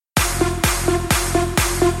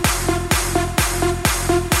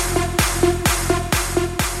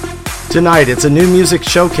Tonight, it's a new music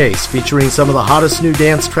showcase featuring some of the hottest new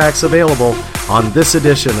dance tracks available on this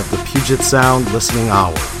edition of the Puget Sound Listening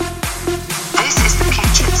Hour. This is the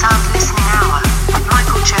Puget Sound Listening Hour with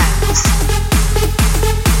Michael Jones.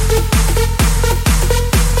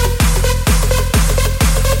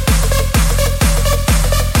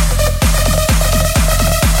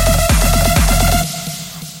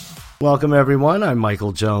 Welcome, everyone. I'm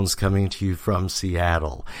Michael Jones coming to you from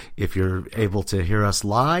Seattle. If you're able to hear us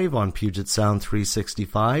live on Puget Sound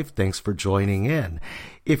 365, thanks for joining in.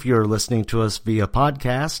 If you're listening to us via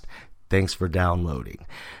podcast, thanks for downloading.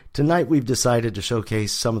 Tonight, we've decided to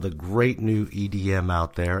showcase some of the great new EDM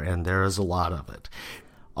out there, and there is a lot of it.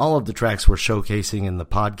 All of the tracks we're showcasing in the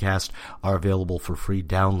podcast are available for free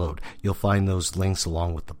download. You'll find those links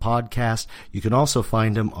along with the podcast. You can also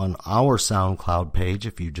find them on our SoundCloud page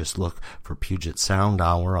if you just look for Puget Sound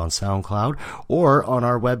Hour on SoundCloud, or on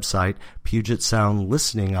our website,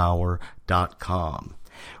 PugetSoundListeningHour.com.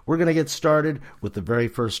 We're going to get started with the very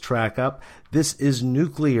first track up. This is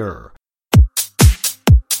Nuclear.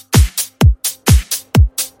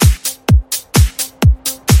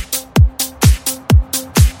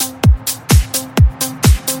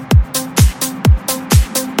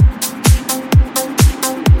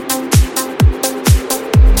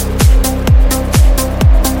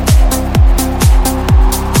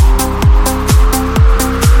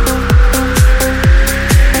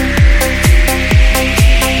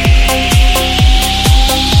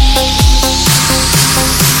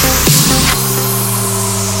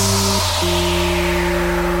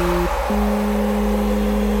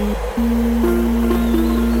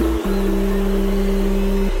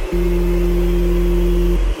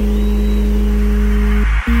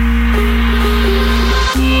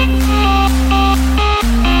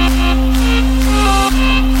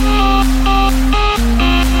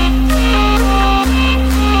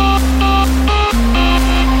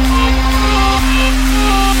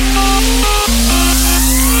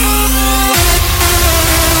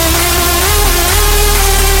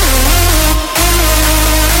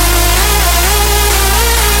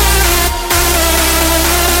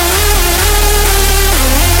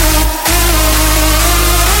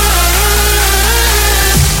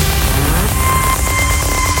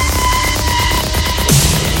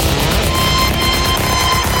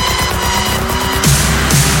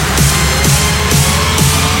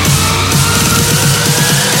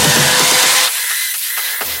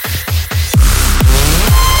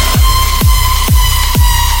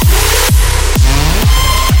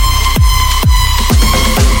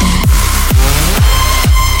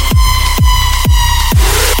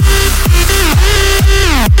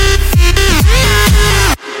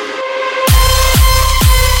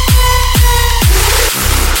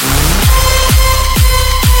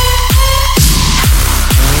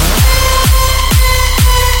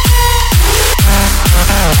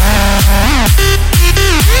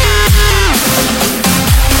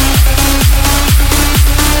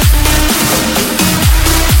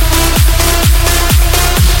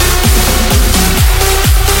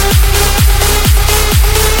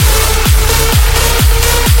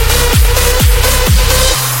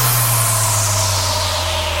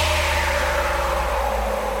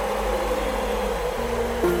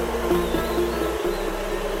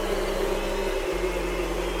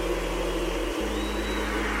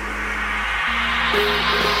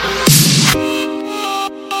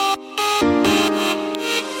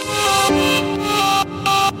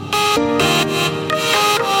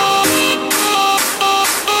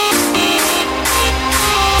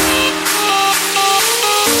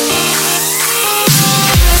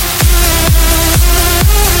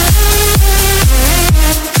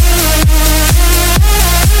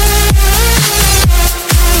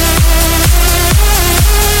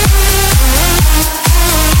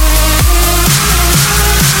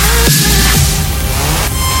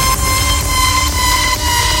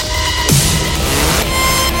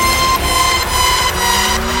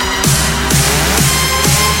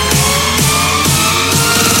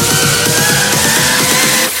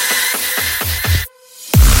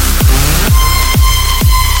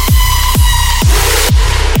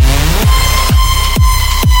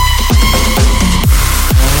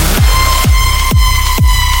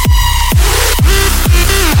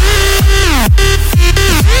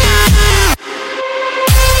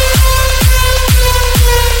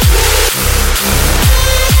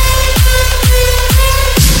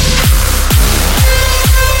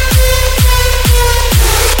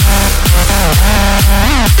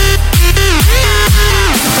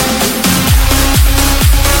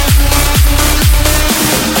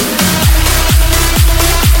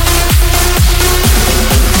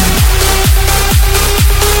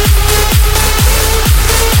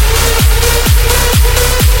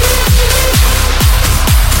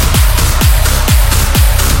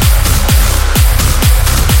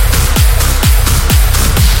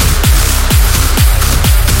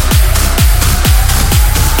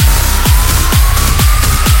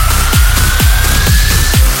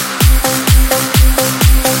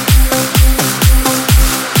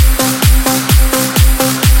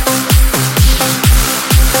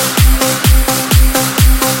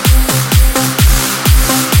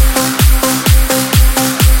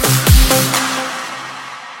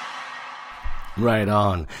 Right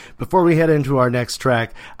on. Before we head into our next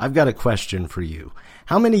track, I've got a question for you.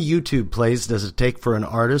 How many YouTube plays does it take for an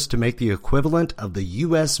artist to make the equivalent of the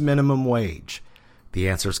U.S. minimum wage? The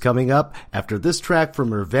answer's coming up after this track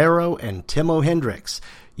from Rivero and Timo Hendrix.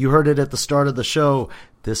 You heard it at the start of the show.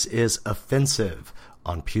 This is Offensive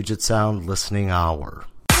on Puget Sound Listening Hour.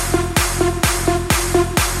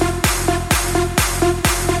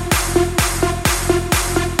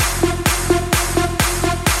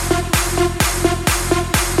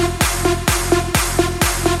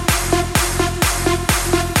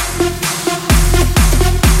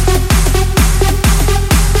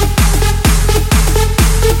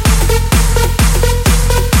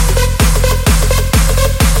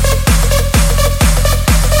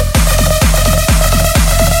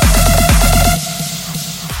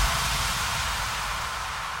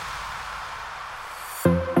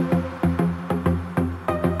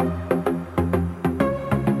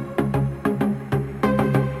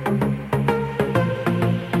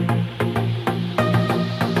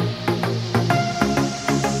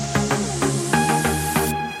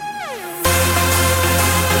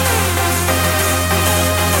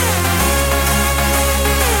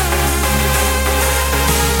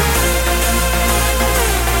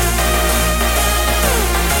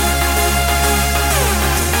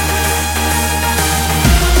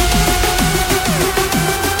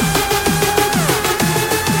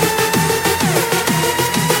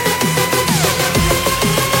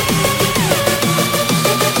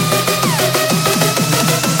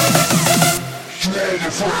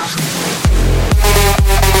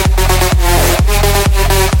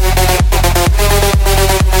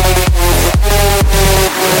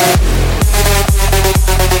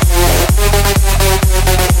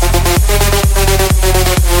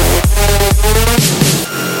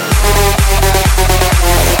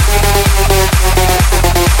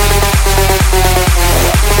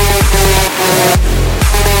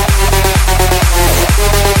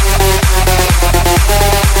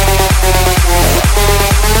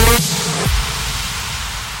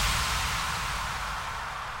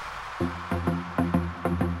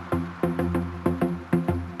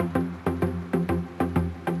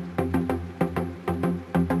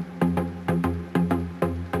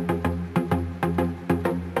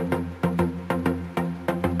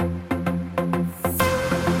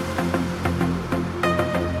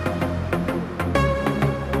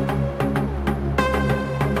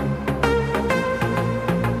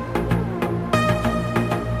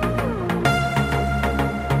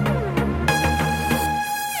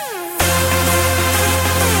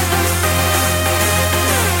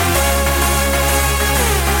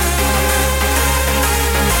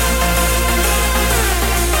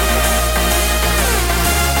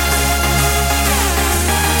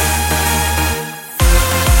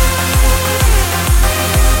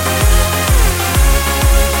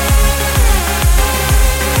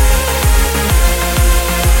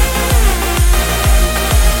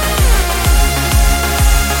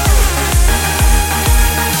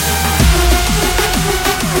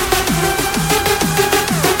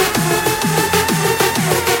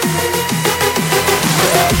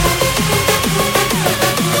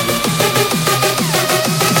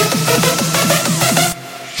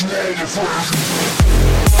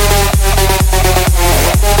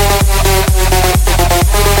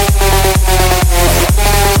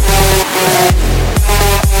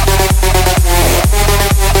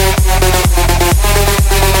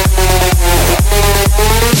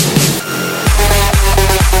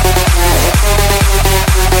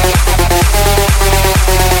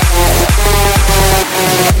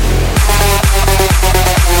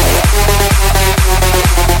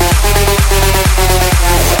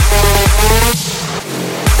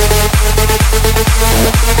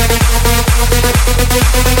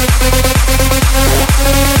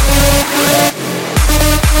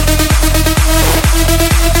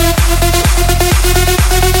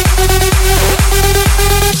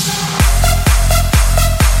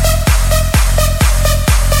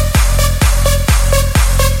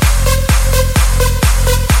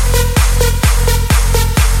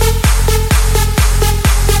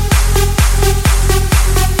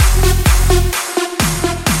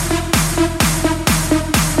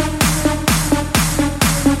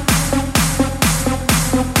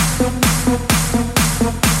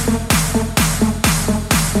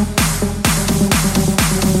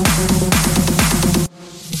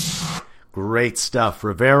 Great stuff,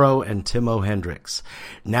 Rivero and Timo Hendrix.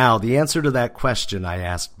 Now, the answer to that question I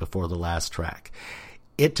asked before the last track.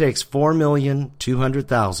 It takes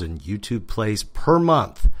 4,200,000 YouTube plays per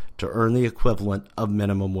month to earn the equivalent of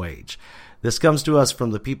minimum wage. This comes to us from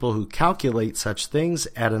the people who calculate such things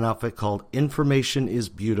at an outfit called Information is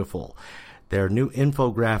Beautiful. Their new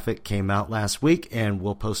infographic came out last week, and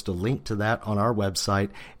we'll post a link to that on our website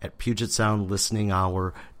at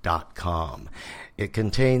PugetSoundListeningHour.com. It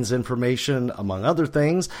contains information, among other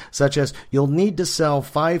things, such as you'll need to sell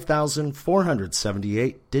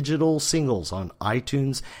 5,478 digital singles on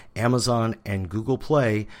iTunes, Amazon, and Google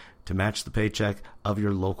Play to match the paycheck of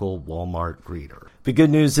your local Walmart greeter. The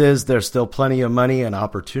good news is there's still plenty of money and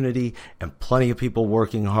opportunity and plenty of people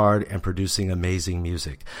working hard and producing amazing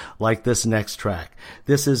music, like this next track.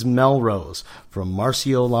 This is Melrose from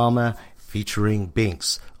Marcio Lama featuring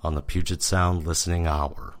Binks on the Puget Sound Listening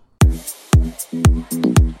Hour.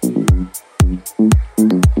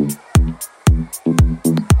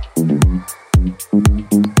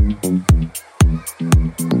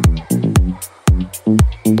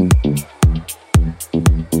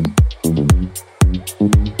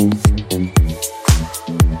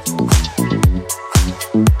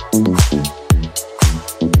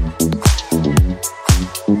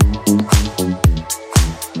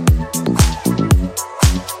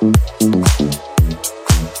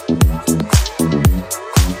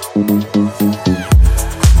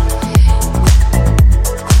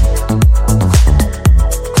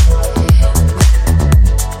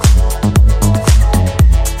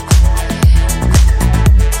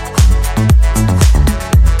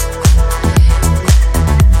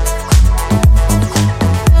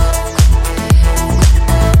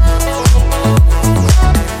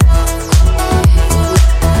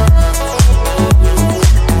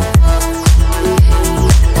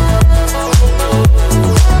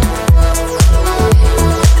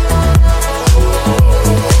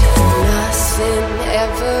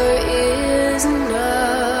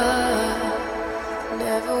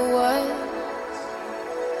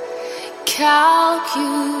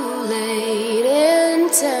 Calculate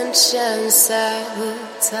intentions,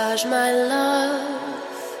 sabotage my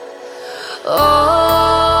love. Oh,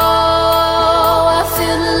 I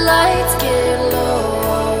feel the lights get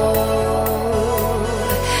low.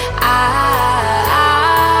 I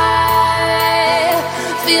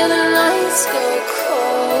feel the lights go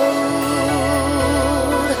cold.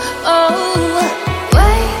 Oh.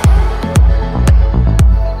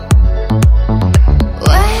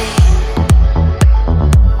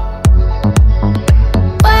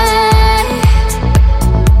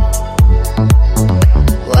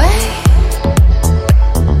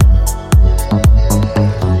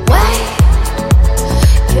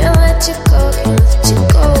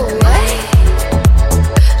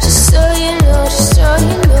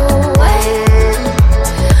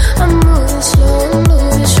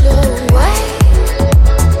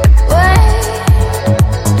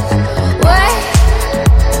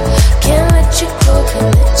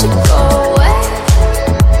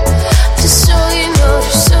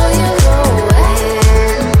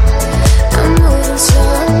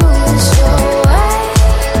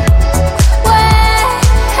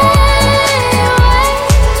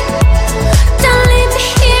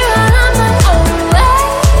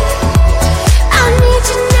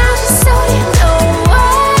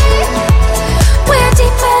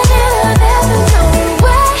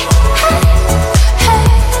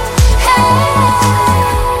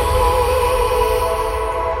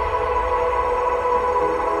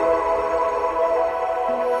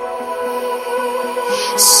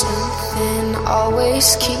 Something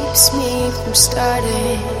always keeps me from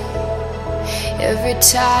starting. Every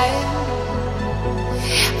time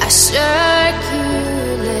I circulate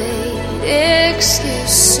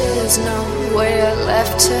excuses, nowhere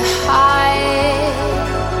left to hide.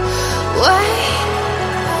 Why?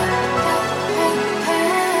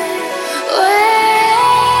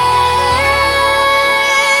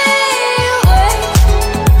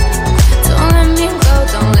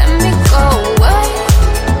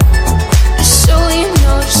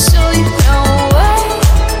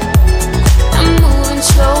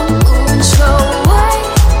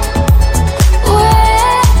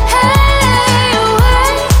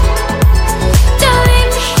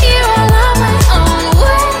 Here I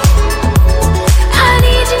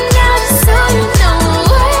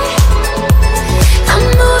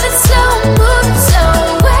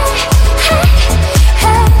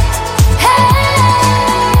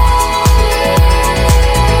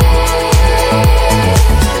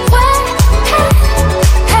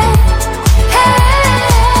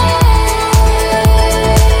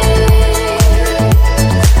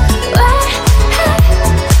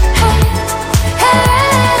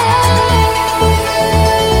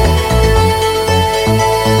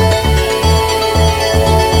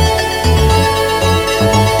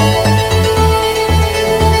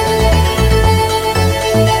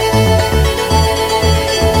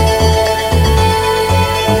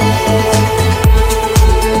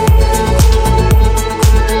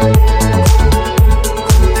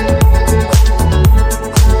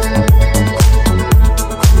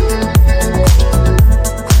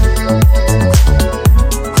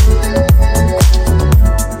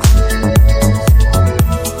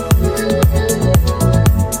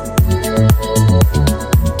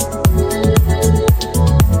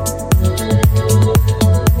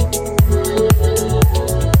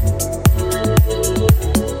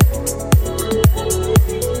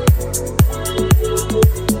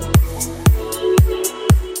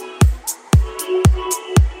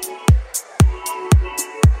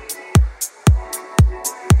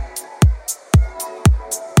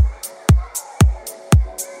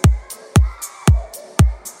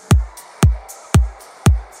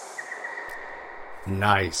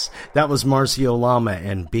nice. That was Marcio Lama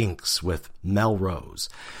and Binks with Melrose.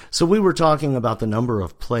 So we were talking about the number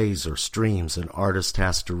of plays or streams an artist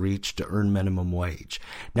has to reach to earn minimum wage.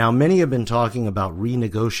 Now, many have been talking about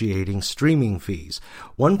renegotiating streaming fees.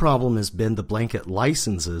 One problem has been the blanket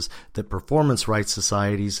licenses that performance rights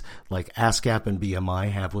societies like ASCAP and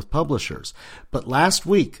BMI have with publishers. But last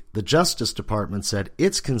week, the Justice Department said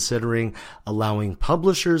it's considering allowing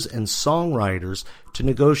publishers and songwriters to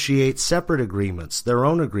negotiate separate agreements, their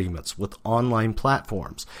own agreements with online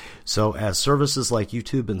platforms. So as services like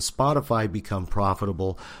YouTube and Spotify become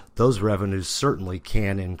profitable, those revenues certainly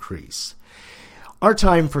can increase. Our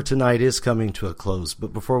time for tonight is coming to a close,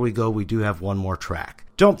 but before we go, we do have one more track.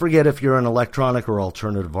 Don't forget, if you're an electronic or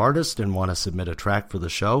alternative artist and want to submit a track for the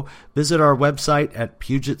show, visit our website at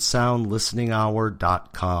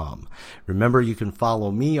PugetSoundListeningHour.com. Remember, you can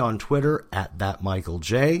follow me on Twitter at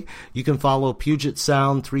ThatMichaelJ. You can follow Puget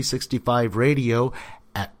Sound 365 Radio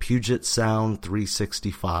at Puget Sound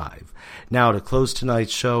 365. Now, to close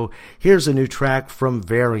tonight's show, here's a new track from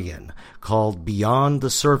Varian called Beyond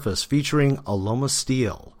the Surface featuring Aloma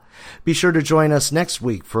Steele. Be sure to join us next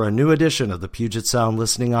week for a new edition of the Puget Sound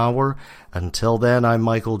Listening Hour. Until then, I'm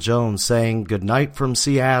Michael Jones saying good night from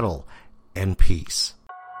Seattle and peace.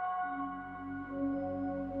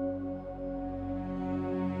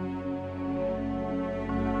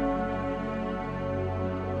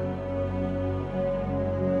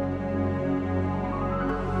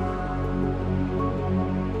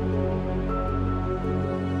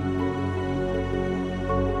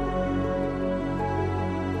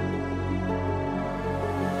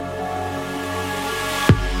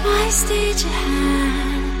 Stage a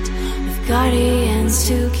hand with guardians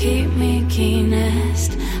to keep me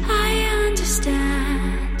keenest. I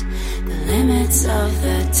understand the limits of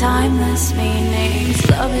the timeless meanings.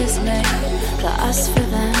 Love is made for us, for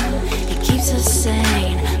them. It keeps us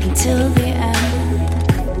sane until the end.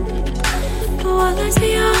 But what lies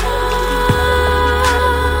beyond?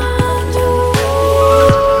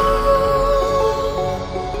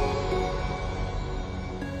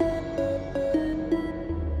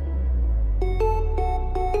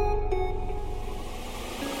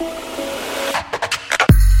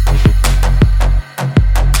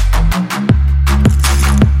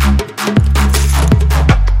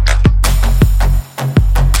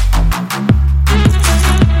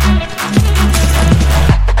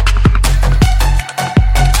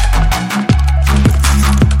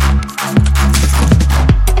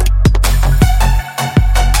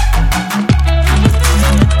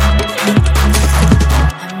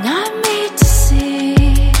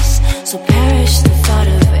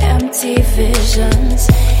 Visions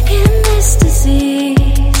in this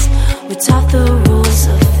disease. We're taught the rules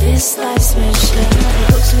of this life's mission. The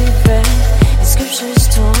books we've read, the scriptures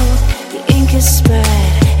told, the ink is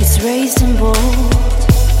spread, it's raised in bold.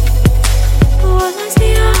 But what lies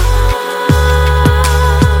beyond?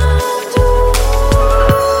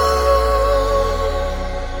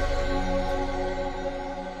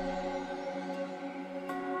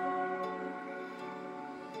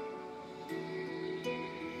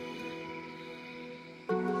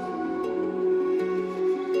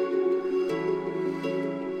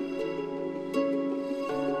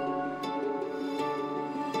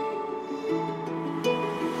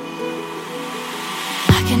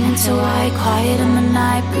 Into white, quiet in the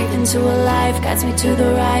night, breathe into a life, guides me to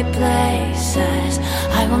the right places.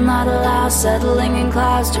 I will not allow settling in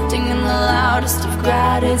clouds, drifting in the loudest of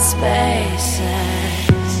crowded spaces.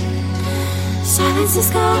 Silence is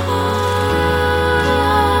gone.